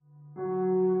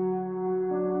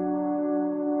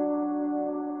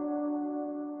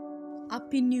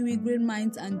Happy New Week, great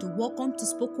minds, and welcome to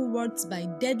Spoken Words by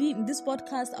Debbie. In this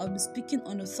podcast, I'll be speaking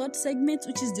on the third segment,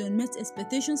 which is the unmet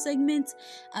expectation segment.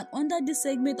 And under this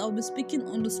segment, I'll be speaking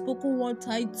on the spoken word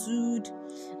titled,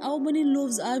 How many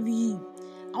loaves have ye?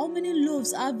 How many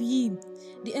loaves have ye?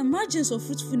 The emergence of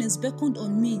fruitfulness beckoned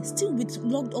on me, still with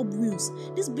locked up wheels.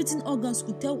 These beating organs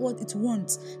could tell what it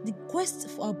wants. The quest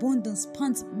for abundance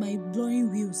pants my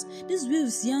blowing wheels. These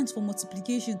wheels yearns for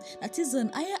multiplication, that is an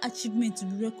higher achievement to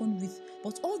be reckoned with.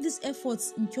 But all these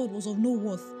efforts incurred was of no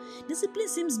worth. Discipline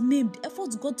seems maimed,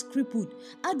 efforts got crippled,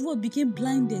 hard work became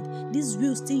blinded. These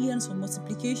wheels still yearns for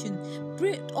multiplication.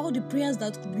 Prayed all the prayers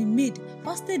that could be made,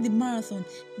 fasted the marathon,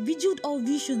 vigiled all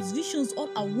visions all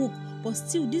awoke. But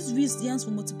still, this wheels yearns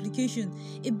for multiplication.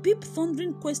 A big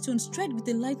thundering question straight with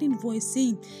a lightning voice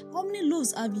saying, How many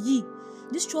loaves have ye?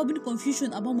 This troubling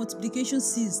confusion about multiplication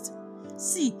ceased.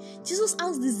 See, Jesus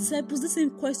asked his disciples the same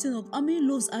question of how many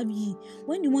loaves have ye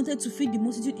when he wanted to feed the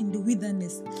multitude in the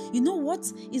wilderness. You know what?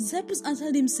 His disciples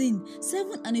answered him saying,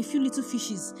 7 and a few little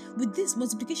fishes. With this,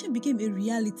 multiplication became a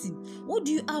reality. What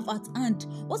do you have at hand?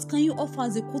 What can you offer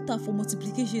as a quota for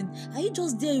multiplication? Are you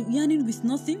just there yearning with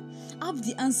nothing? Have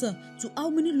the answer to how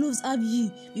many loaves have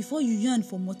ye before you yearn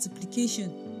for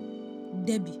multiplication.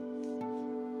 Debbie.